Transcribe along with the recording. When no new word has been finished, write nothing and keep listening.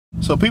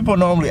So people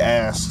normally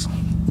ask,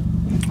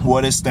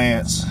 what is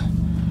stance?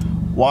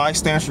 Why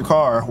stance your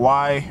car?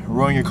 Why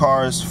ruin your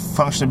car's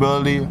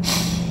functionality?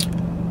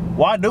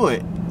 Why do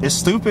it? It's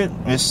stupid,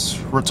 it's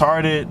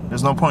retarded,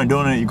 there's no point in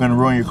doing it, you're gonna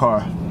ruin your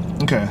car.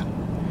 Okay.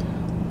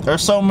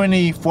 There's so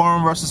many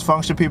form versus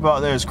function people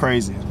out there, it's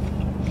crazy.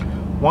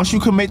 Once you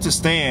commit to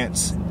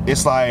stance,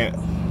 it's like,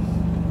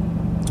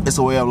 it's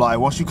a way of life.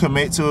 Once you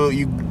commit to it,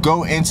 you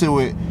go into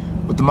it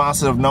with the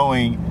mindset of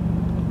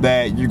knowing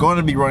that you're going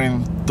to be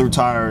running through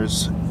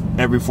tires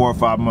every 4 or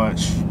 5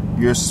 months.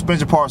 Your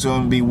suspension parts are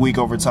going to be weak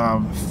over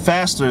time,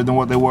 faster than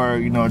what they were,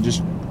 you know,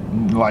 just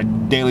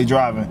like daily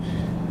driving.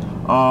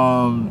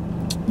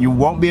 You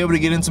won't be able to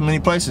get into many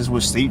places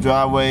with steep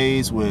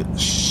driveways, with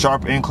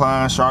sharp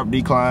inclines, sharp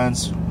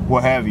declines,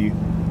 what have you.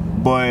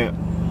 But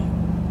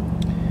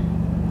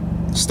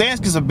stance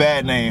gets a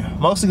bad name,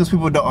 mostly because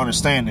people don't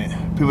understand it.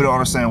 People don't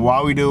understand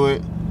why we do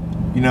it.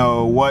 You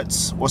know,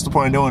 what's the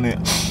point of doing it?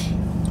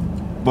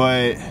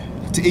 But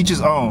to each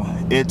his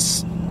own.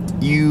 It's,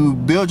 you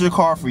build your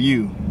car for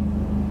you.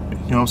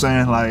 You know what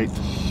I'm saying? Like,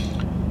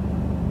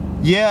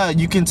 yeah,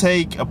 you can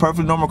take a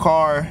perfectly normal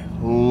car,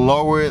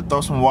 lower it,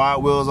 throw some wide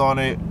wheels on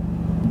it,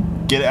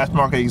 get an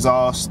aftermarket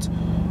exhaust,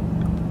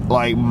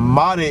 like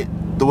mod it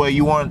the way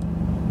you want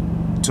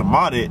to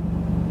mod it,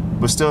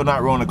 but still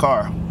not ruin the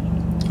car.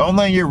 The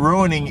only thing you're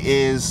ruining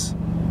is,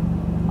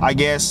 I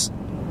guess,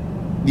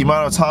 the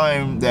amount of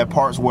time that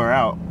parts wear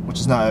out, which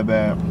is not that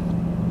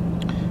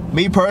bad.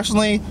 Me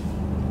personally,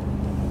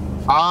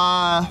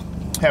 I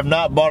have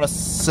not bought a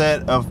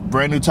set of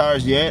brand new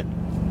tires yet.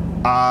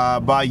 I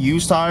buy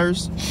used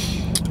tires.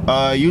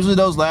 Usually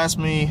those last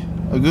me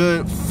a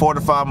good 4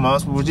 to 5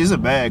 months, which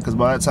isn't bad, because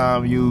by the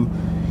time you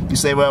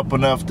save up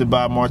enough to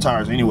buy more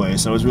tires anyway,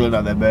 so it's really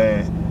not that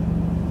bad.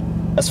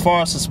 As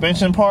far as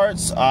suspension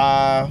parts,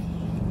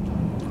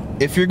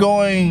 if you're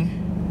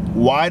going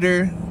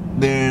wider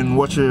than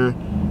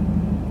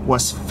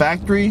what's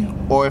factory,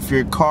 or if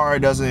your car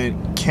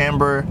doesn't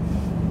camber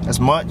as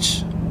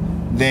much,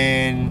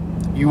 then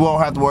you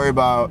won't have to worry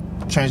about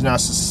changing out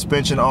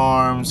suspension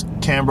arms,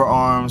 camber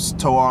arms,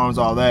 toe arms,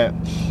 all that.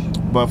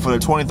 But for the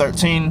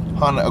 2013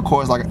 Honda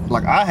Accords,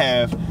 like I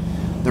have,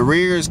 the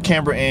rears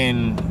camber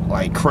in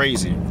like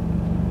crazy.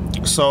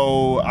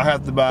 So I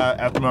have to buy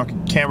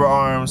aftermarket camber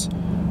arms.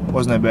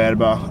 Wasn't that bad,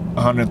 about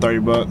 130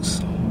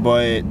 bucks.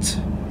 But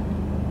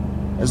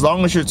as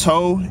long as your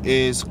toe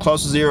is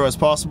close to zero as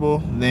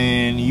possible,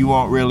 then you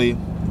won't really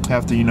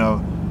have to, you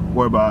know,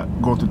 worry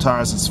about going through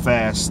tires as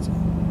fast.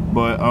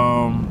 But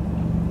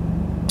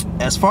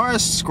as far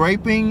as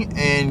scraping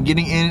and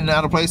getting in and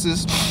out of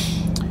places,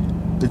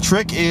 the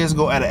trick is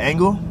go at an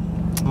angle.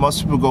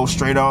 Most people go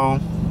straight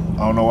on.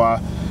 I don't know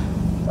why.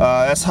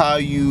 That's how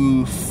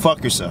you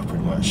fuck yourself,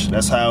 pretty much.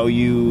 That's how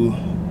you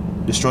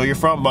destroy your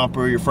front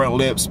bumper, your front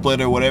lip,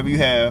 splitter, whatever you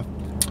have.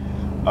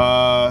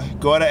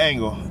 Go at an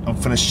angle. I'm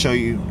finna show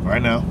you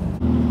right now.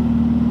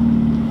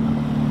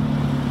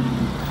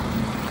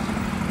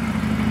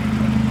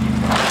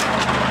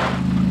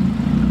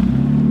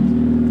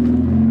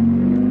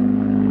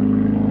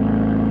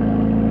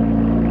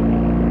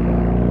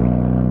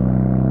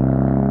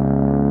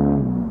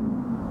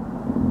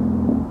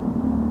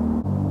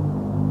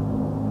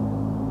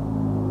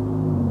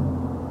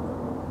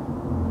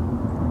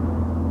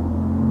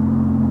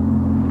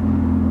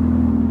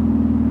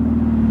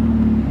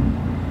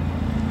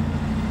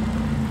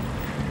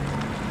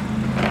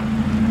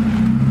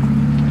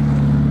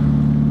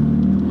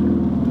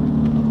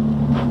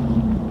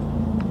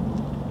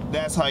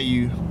 That's how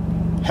you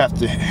have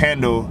to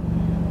handle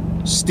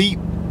steep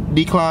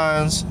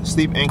declines,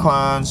 steep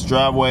inclines,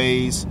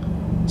 driveways,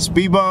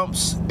 speed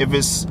bumps. If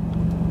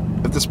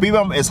the speed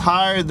bump is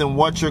higher than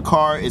what your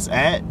car is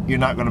at, you're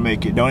not gonna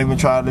make it. Don't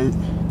try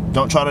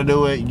to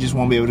do it. You just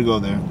won't be able to go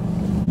there.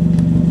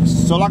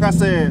 So like I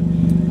said,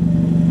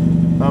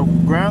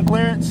 ground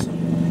clearance,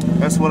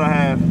 that's what I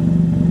have.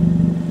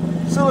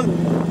 Still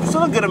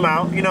a good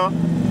amount, you know.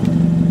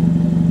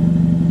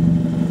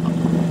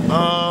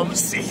 Let's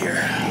see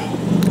here.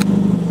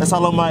 That's how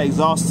low my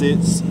exhaust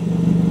sits.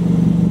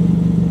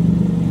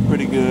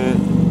 Pretty good.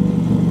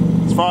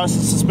 As far as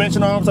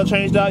suspension arms I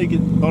changed out, I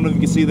don't know if you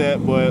can see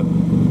that, but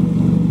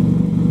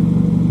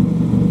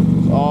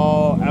it's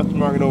all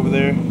aftermarket over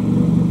there.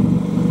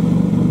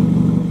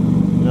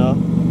 You know?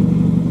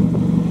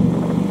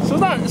 So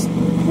it's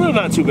really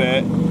not too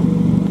bad.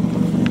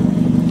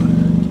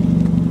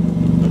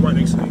 I'm right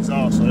next to the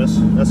exhaust, so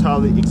that's how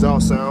the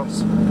exhaust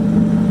sounds.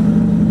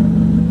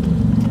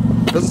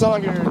 Doesn't sound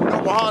like your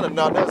normal Honda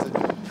now, does it?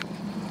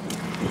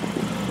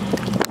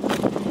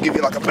 Give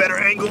you like a better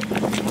angle.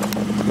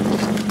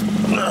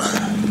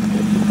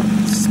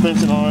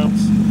 Suspension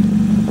arms.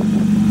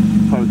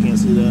 Probably can't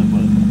see that,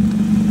 but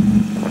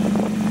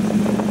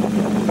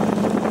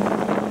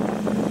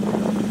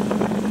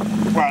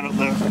right up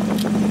there.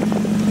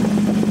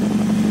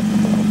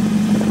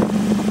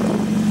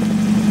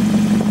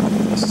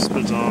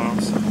 Suspension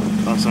arms.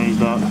 I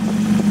changed out.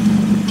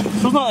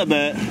 So it's not that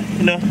bad,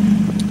 you know.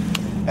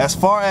 As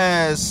far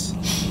as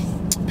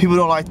people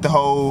don't like the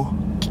whole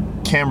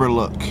camber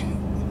look,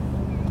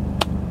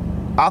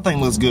 I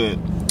think looks good.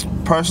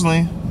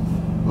 Personally,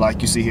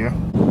 like you see here.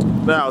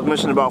 Now I was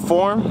mentioning about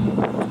form.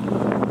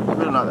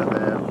 Really not that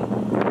bad.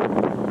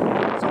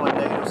 It's only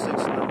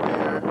 -6 in the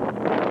rear.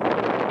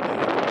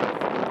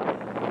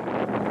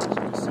 As you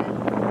can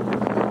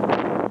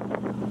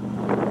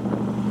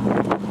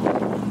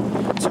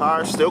see.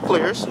 Tire still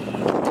clears.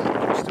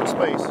 Still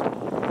space.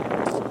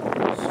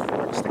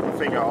 Stick my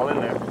finger all in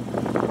there.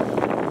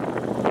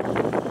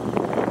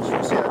 As you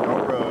can see, I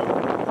don't rub.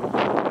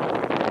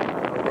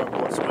 Don't rub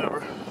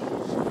whatsoever.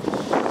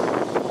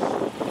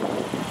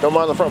 Don't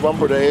mind the front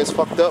bumper there, it's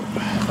fucked up.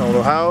 I don't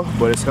know how,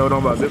 but it's held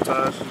on by zip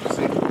ties, you can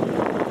see.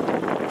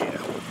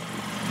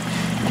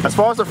 Yeah. As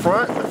far as the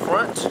front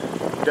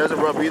doesn't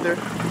rub either.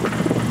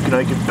 You know,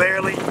 you can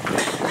barely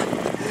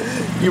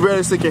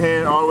stick your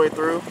hand all the way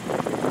through,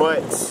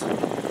 but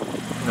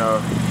you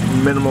know,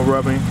 minimal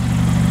rubbing.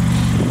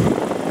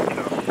 You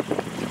know,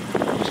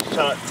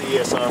 shout out to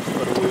ESR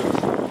for the wheels.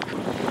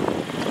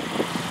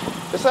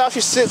 That's how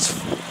she sits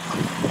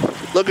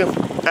looking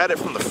at it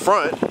from the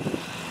front.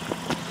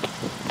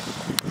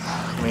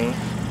 I mean,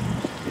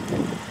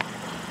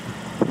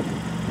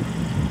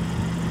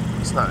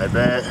 it's not that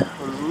bad.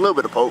 There's a little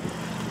bit of poke,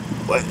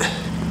 but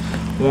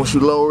once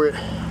you lower it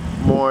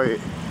more, it'll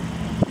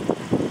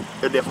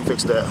definitely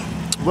fix that.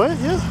 But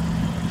yeah,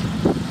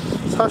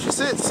 that's how she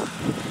sits.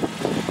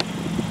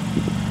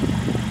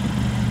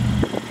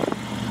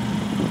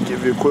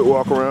 Give you a quick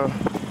walk around.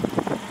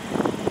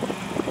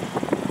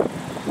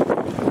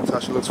 That's how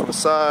she looks from the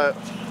side.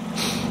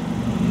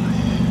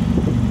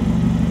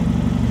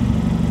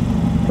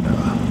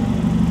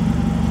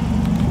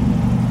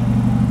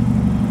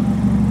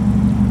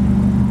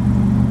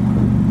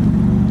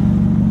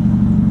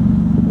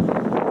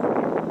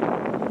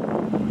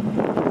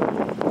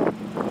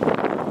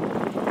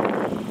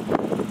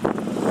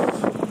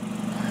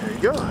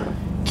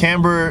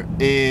 Camber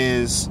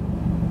is,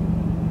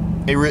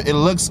 it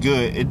looks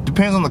good. It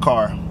depends on the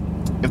car.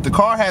 If the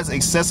car has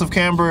excessive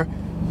camber,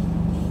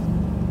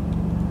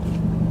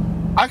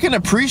 I can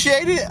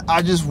appreciate it.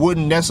 I just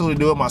wouldn't necessarily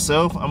do it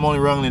myself. I'm only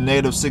running the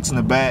 -6 in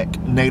the back,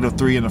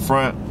 -3 in the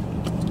front.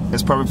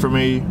 It's perfect for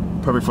me,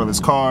 perfect for this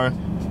car.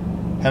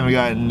 Haven't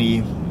gotten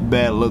any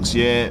bad looks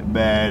yet,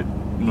 bad,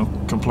 you know,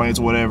 complaints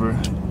or whatever.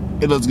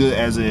 It looks good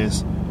as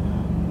is.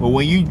 But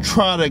when you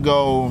try to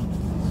go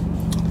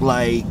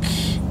like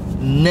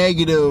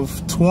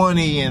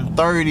 -20 and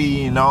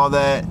 30 and all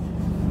that,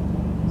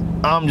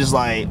 I'm just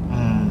like,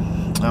 I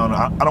don't know.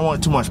 I don't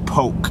want too much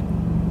poke.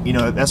 You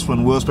know, that's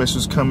when wheel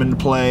spacers come into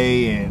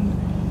play, and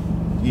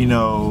you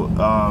know,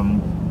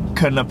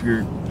 cutting up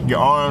your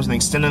arms and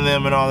extending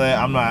them and all that.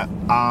 I'm not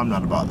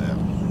about that.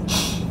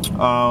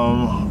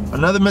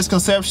 Another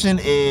misconception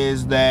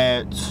is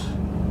that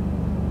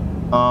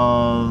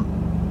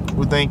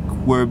we think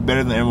we're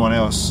better than everyone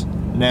else,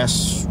 and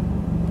that's,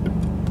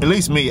 at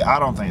least me, I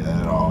don't think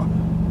that at all.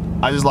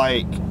 I just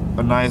like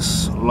a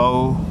nice,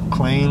 low,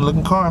 clean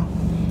looking car.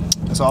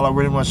 That's all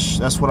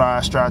that's what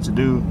I strive to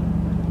do.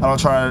 I don't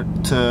try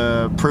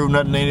to prove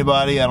nothing to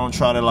anybody. I don't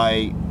try to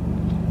like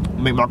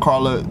make my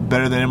car look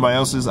better than anybody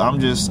else's.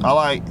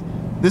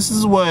 This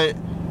is what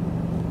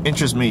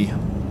interests me.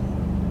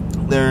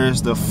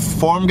 There's the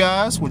form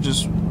guys, which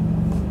is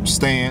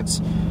stance.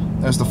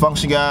 There's the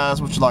function guys,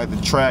 which are like the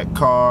track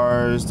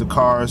cars, the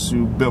cars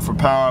who built for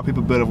power,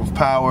 people built it with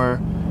power.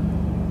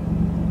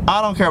 I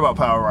don't care about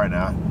power right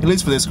now, at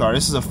least for this car.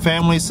 This is a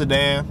family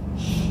sedan,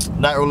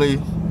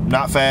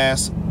 not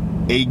fast.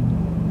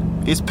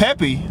 It's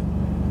peppy,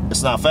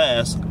 it's not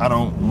fast. I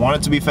don't want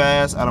it to be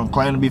fast, I don't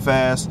claim to be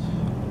fast.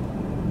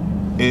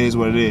 It is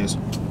what it is.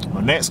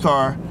 My next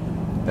car,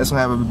 that's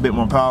gonna have a bit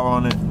more power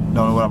on it.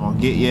 Don't know what I'm gonna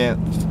get yet.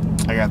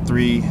 I got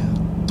three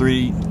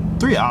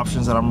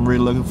options that I'm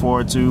really looking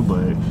forward to,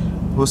 but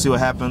we'll see what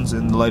happens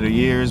in the later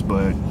years.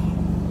 But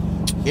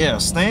yeah,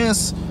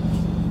 stance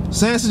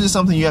is just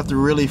something you have to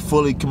really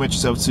fully commit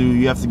yourself to.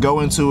 You have to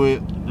go into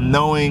it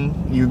knowing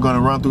you're going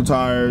to run through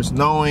tires,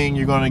 knowing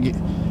you're going to get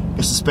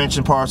your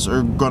suspension parts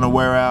are going to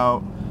wear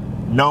out,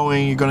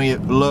 knowing you're going to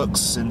get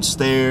looks and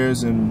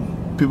stares and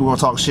people are going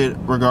to talk shit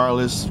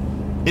regardless.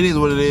 It is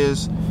what it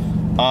is.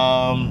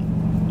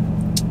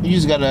 You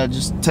just got to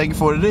just take it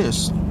for what it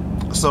is.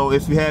 So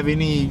if you have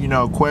any, you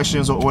know,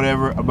 questions or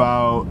whatever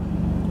about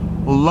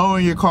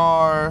lowering your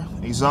car,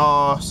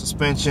 exhaust,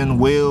 suspension,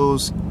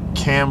 wheels,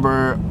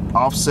 camber,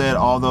 offset,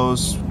 all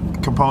those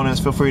components,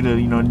 feel free to,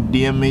 you know,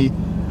 DM me.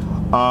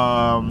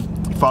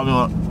 Follow me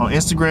on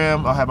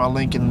Instagram. I'll have my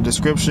link in the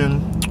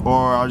description,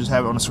 or I'll just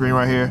have it on the screen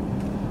right here.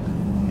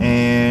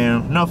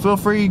 And no, feel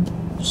free,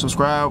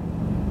 subscribe,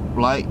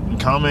 like, and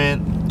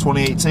comment.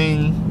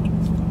 2018,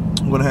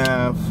 I'm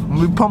gonna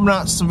be pumping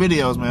out some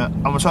videos, man.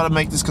 I'm gonna try to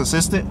make this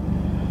consistent,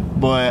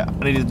 but I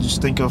need to just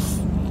think of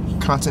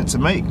content to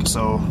make.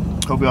 So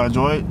hope y'all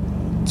enjoy it.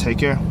 Take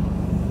care.